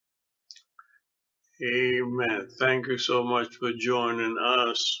Amen. Thank you so much for joining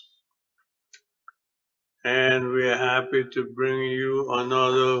us. And we're happy to bring you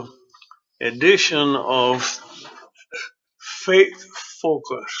another edition of Faith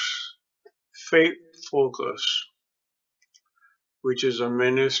Focus. Faith Focus, which is a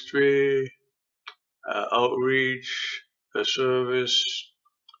ministry, outreach, a service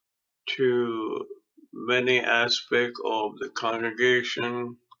to many aspects of the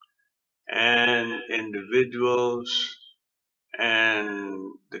congregation and individuals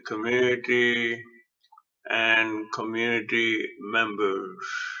and the community and community members.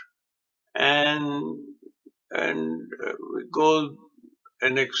 And we go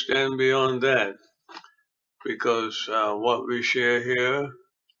and extend beyond that because what we share here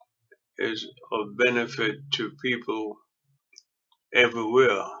is of benefit to people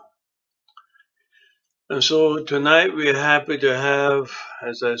everywhere. And so tonight we're happy to have,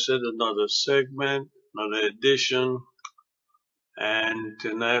 as I said, another segment, another edition. And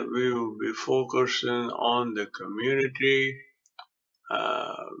tonight we will be focusing on the community.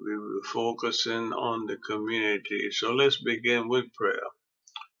 We will be focusing on the community. So let's begin with prayer.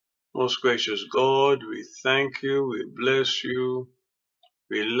 Most gracious God, we thank you, we bless you,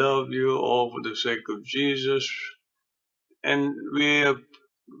 we love you all for the sake of Jesus. And we have,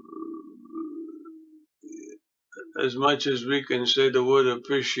 as much as we can say the word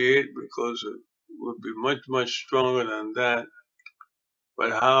appreciate, because it would be much, much stronger than that,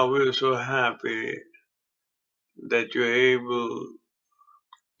 but how we're so happy that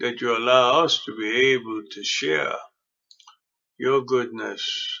that you allow us to be able to share your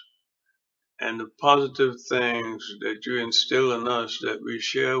goodness and the positive things that you instill in us that we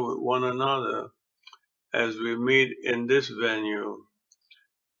share with one another as we meet in this venue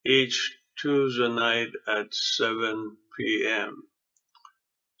each Tuesday night at 7 p.m.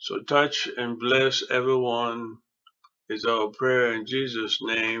 So touch and bless everyone is our prayer in Jesus'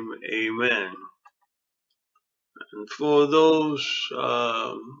 name. Amen. And for those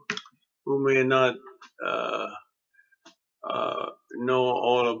who may not uh, know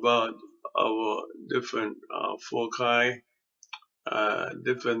all about our different foci,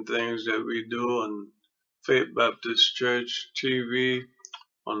 different things that we do on Faith Baptist Church TV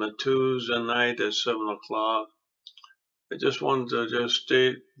on a Tuesday night at 7 o'clock. I just wanted to just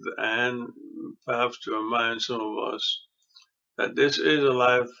state and perhaps to remind some of us that this is a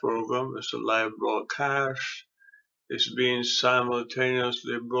live program. It's a live broadcast. It's being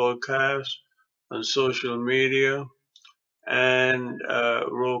simultaneously broadcast on social media and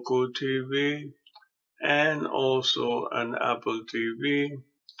Roku TV and also on Apple TV.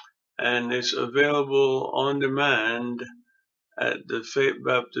 And it's available on demand at the Faith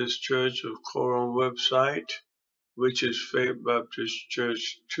Baptist Church of Coram website, which is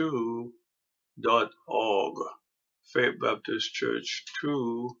faithbaptistchurch2.org. Faith Baptist Church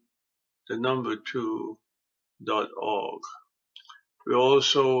 2, the number 2.org. We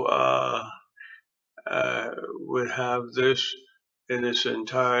also would have this in its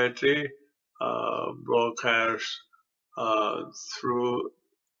entirety broadcast through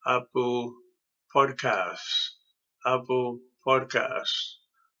Apple Podcasts. Apple Podcasts.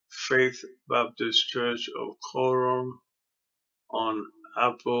 Faith Baptist Church of Coram on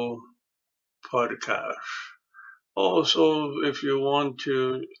Apple Podcasts. Also, if you want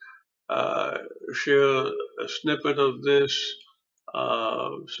to share a snippet of this,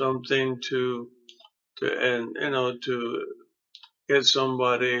 something to and to get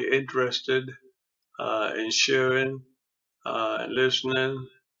somebody interested in sharing, listening,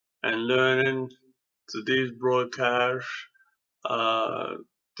 and learning to these broadcasts,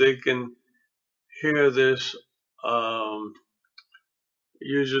 they can hear this.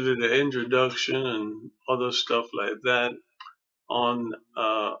 Usually the introduction and other stuff like that on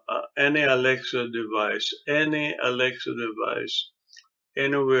any Alexa device,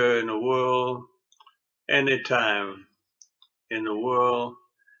 anywhere in the world, anytime in the world.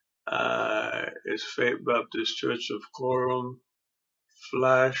 It's Faith Baptist Church of Coram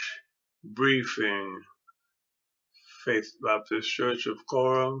Flash Briefing. Faith Baptist Church of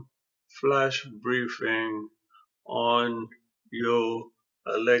Coram Flash Briefing on your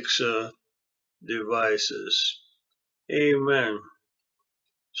Alexa devices. Amen.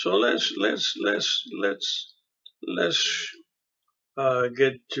 So let's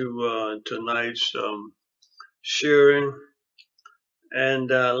get to tonight's sharing. And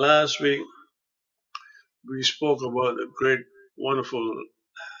last week we spoke about the great, wonderful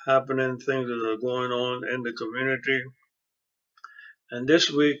happening things that are going on in the community. And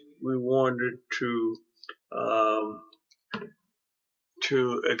this week we wanted to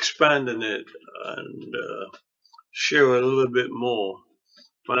to expand on it and share a little bit more.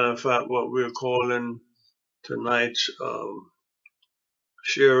 Matter of fact, what we're calling tonight's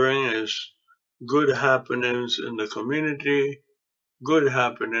sharing is good happenings in the community, good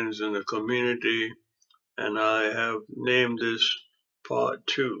happenings in the community, and I have named this part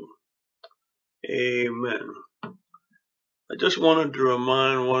 2. Amen. I just wanted to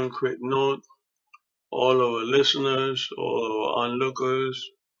remind one quick note, all our listeners, all our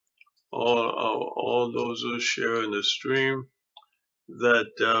onlookers, all those who share in the stream,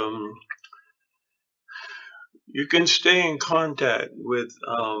 that you can stay in contact with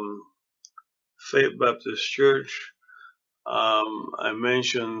Faith Baptist Church. I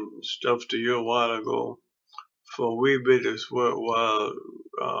mentioned stuff to you a while ago. For a wee bit, it's worthwhile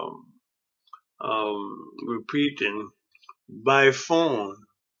repeating. By phone,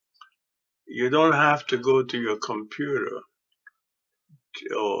 you don't have to go to your computer,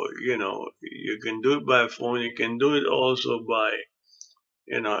 or you can do it by phone. You can do it also by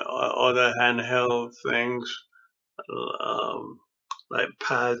other handheld things, um, like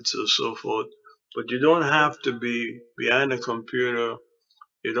pads or so forth. But you don't have to be behind a computer.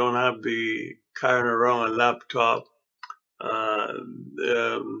 You don't have to be carrying around a laptop. Uh,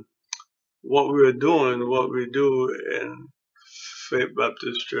 what we do in Faith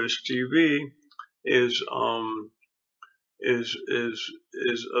Baptist Church TV is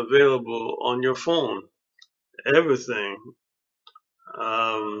available on your phone. Everything.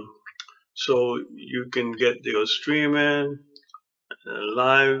 So you can get your streaming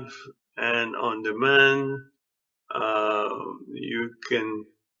live and on demand. You can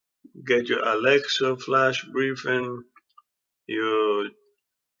get your Alexa flash briefing, your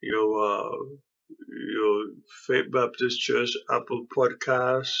Faith Baptist Church Apple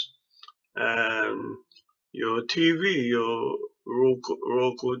Podcast, and your TV, your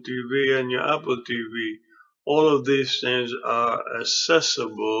Roku TV and your Apple TV. All of these things are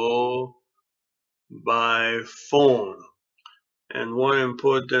accessible by phone. And one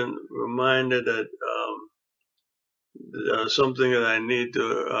important reminder that something that I need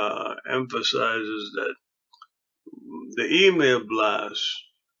to emphasize is that the email blast,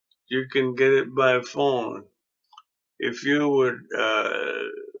 you can get it by phone. If you would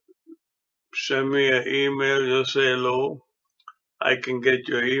send me an email, just say hello, I can get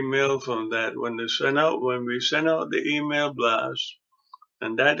your email from that. When we send out the email blast,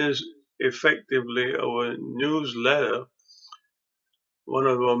 and that is effectively our newsletter, one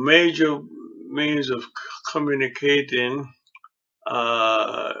of our major means of communicating.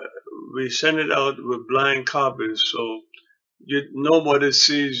 We send it out with blind copies, so nobody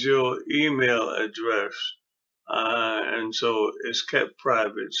sees your email address, and so it's kept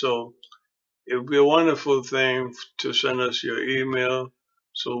private. So it would be a wonderful thing to send us your email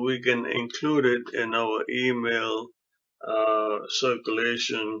so we can include it in our email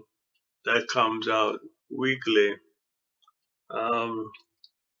circulation that comes out weekly.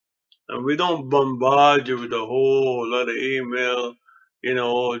 And we don't bombard you with a whole lot of email,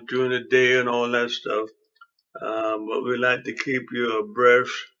 during the day and all that stuff. But we like to keep you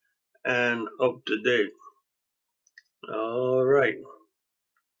abreast and up to date. All right.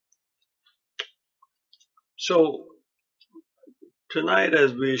 So tonight,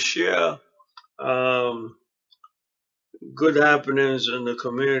 as we share good happenings in the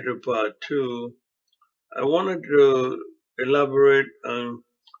community part 2, I wanted to elaborate on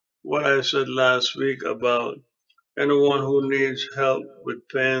what I said last week about anyone who needs help with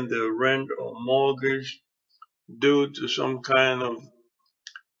paying their rent or mortgage due to some kind of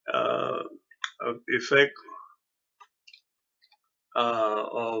effect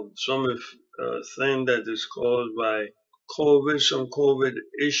of some thing that is caused by COVID, some COVID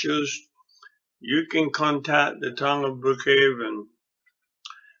issues. You can contact the town of Brookhaven.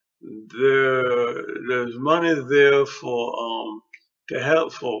 There's money there for to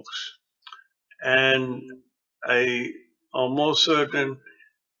help folks, and I am most certain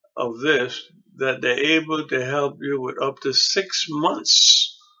of this, that they're able to help you with up to 6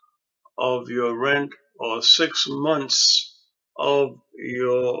 months of your rent or 6 months of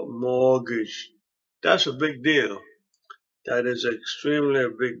your mortgage. That's a big deal. That is extremely a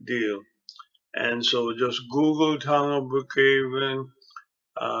big deal. And so just Google Town of Brookhaven.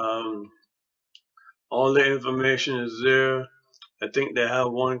 All the information is there. I think they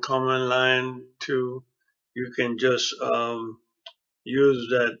have one common line too. You can just use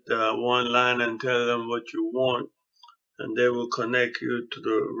that one line and tell them what you want, and they will connect you to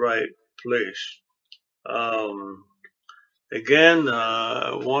the right place. Again,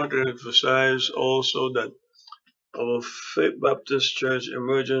 I want to emphasize also that Our Faith Baptist Church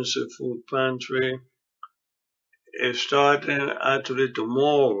Emergency Food Pantry is starting actually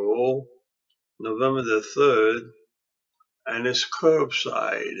tomorrow, November the 3rd, and it's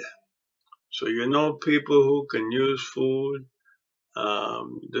curbside. So you know people who can use food.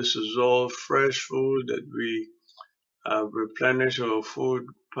 This is all fresh food that we replenish our food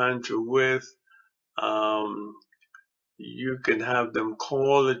pantry with. Um, you can have them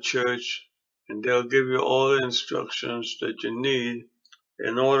call the church and they'll give you all the instructions that you need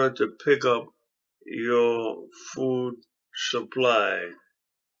in order to pick up your food supply.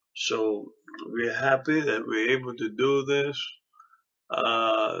 So we're happy that we're able to do this.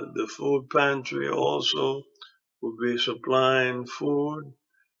 The food pantry also will be supplying food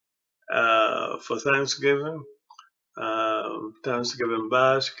for Thanksgiving, Thanksgiving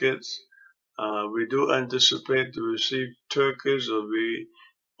baskets. We do anticipate to receive turkeys, as we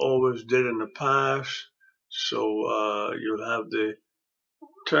always did in the past. So you'll have the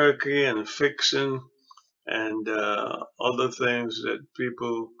turkey and fixing and other things that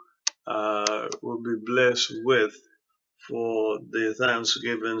people will be blessed with for the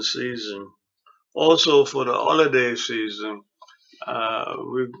Thanksgiving season. Also for the holiday season,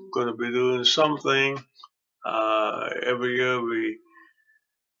 we're going to be doing something. Every year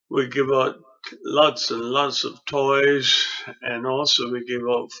we give out lots and lots of toys, and also we give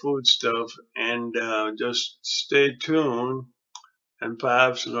out food stuff. And just stay tuned, and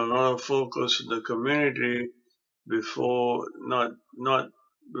perhaps in another focus in the community before not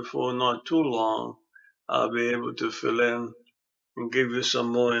too long, I'll be able to fill in and give you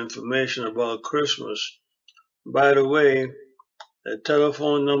some more information about Christmas. By the way, the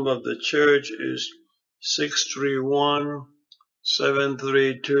telephone number of the church is 631-732-1133.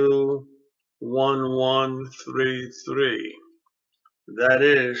 That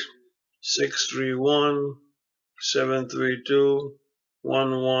is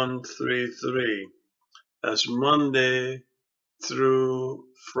 631-732-1133. That's Monday through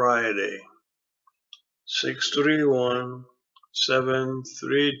Friday. 631-732-1133.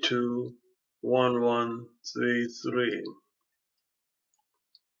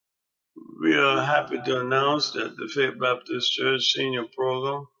 We are happy to announce that the Faith Baptist Church Senior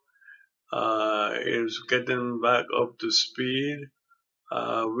Program is getting back up to speed.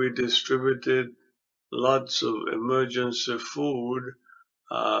 We distributed lots of emergency food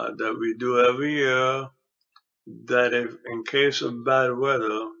that we do every year, that if in case of bad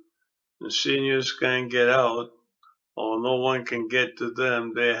weather, the seniors can't get out or no one can get to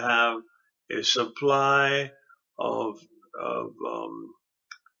them, they have a supply of of um,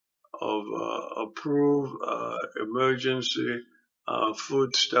 approved emergency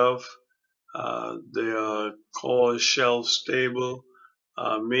food stuff. They are called shelf-stable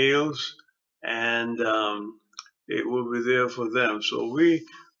meals, and it will be there for them. So we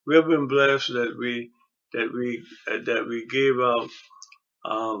have been blessed that we gave out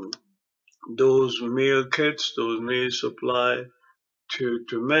those meal kits, those meal supply to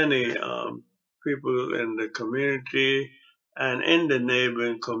many people in the community and in the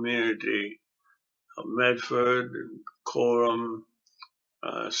neighboring community. Medford, Coram,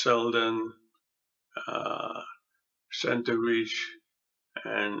 Selden, Center Reach,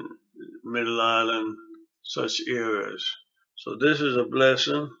 and Middle Island, such areas. So this is a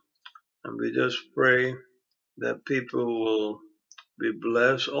blessing, and we just pray that people will be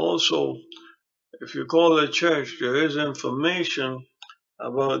blessed. Also, if you call the church, there is information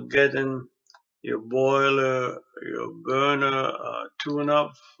about getting your boiler, your burner tune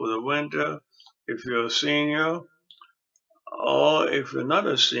up for the winter. If you're a senior, or if you're not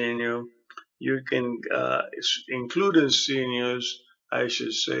a senior, you can, including seniors, I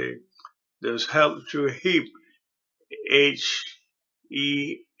should say, there's Help to HEAP, HEAP,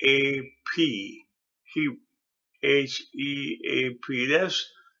 HEAP, HEAP. That's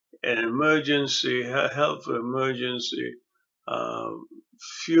an emergency, help for emergency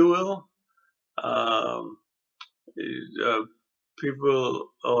fuel. Um,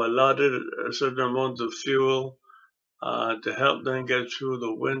 People are allotted a certain amount of fuel to help them get through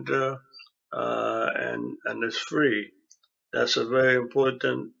the winter, and it's free. That's a very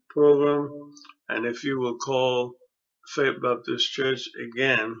important program. And if you will call Faith Baptist Church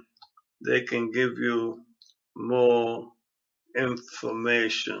again, they can give you more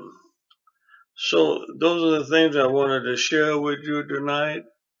information. So those are the things I wanted to share with you tonight.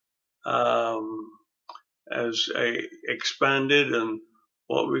 As I expanded on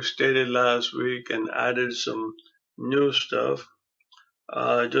what we stated last week and added some new stuff.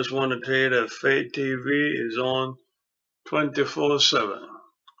 I just want to tell you that Faith TV is on 24/7.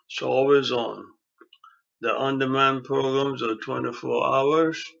 It's always on. The on-demand programs are 24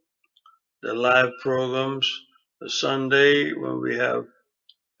 hours. The live programs, the Sunday when we have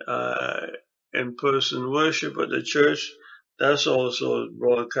uh, in-person worship at the church, that's also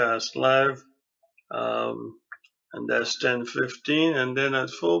broadcast live, and that's 10:15. And then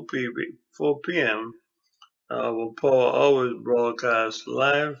at 4 p.m., our Power Hours broadcast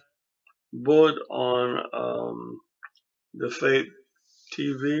live, both on the Faith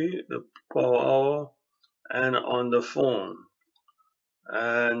TV, the Power Hour, and on the phone.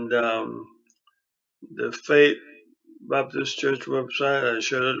 And the Faith Baptist Church website, I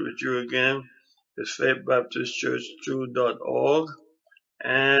shared it with you again, is faithbaptistchurch2.org.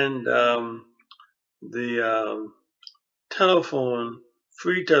 And the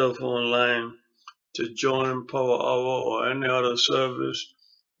free telephone line to join Power Hour or any other service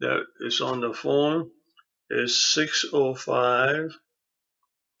that is on the phone is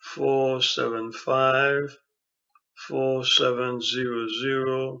 605-475-4700,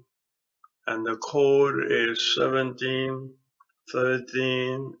 and the code is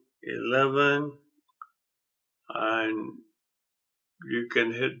 171311, and you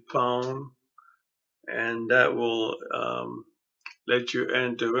can hit pound, and that will let you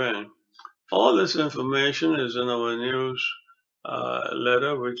enter in. All this information is in our news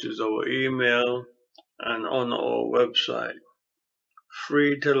letter, which is our email, and on our website.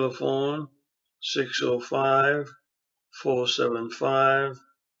 Free telephone 605-475-4700,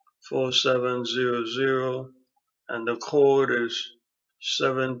 and the code is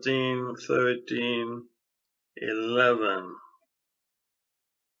 171311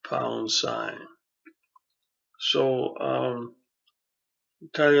 #. So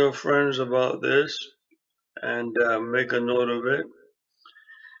tell your friends about this, and make a note of it,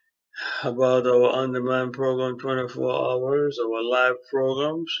 about our on-demand program 24 hours, our live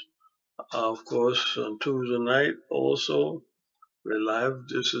programs. Of course, on Tuesday night also, we're live.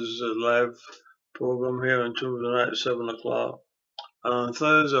 This is a live program here on Tuesday night at 7 o'clock. On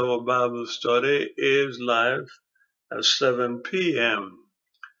Thursday, our Bible study is live at 7 p.m.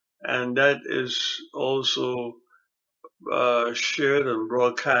 And that is also shared and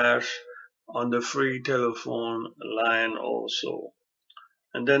broadcast on the free telephone line also.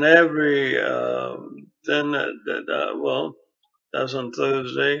 And then that's on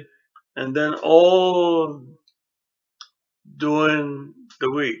Thursday. And then all during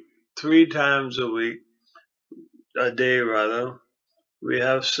the week, 3 times a day rather, we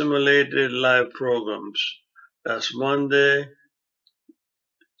have simulated live programs. That's Monday,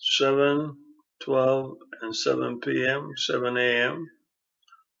 7, 12, and 7 p.m., 7 a.m.,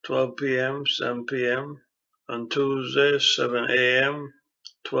 12 p.m., 7 p.m. On Tuesday, 7 a.m.,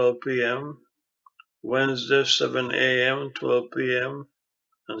 12 p.m. Wednesday, 7 a.m., 12 p.m.,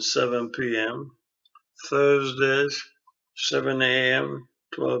 and 7 p.m. Thursdays, 7 a.m.,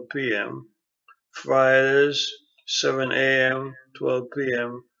 12 p.m. Fridays, 7 a.m., 12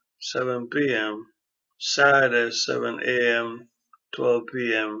 p.m., 7 p.m. Saturdays, 7 a.m., 12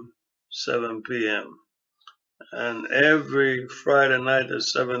 p.m., 7 p.m. And every Friday night at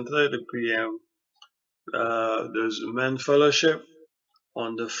 7:30 p.m., there's a men's fellowship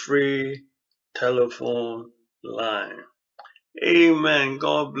on the free telephone line. Amen.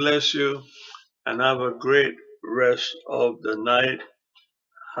 God bless you, and have a great rest of the night.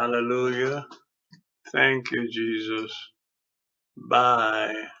 Hallelujah. Thank you, Jesus.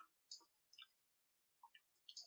 Bye.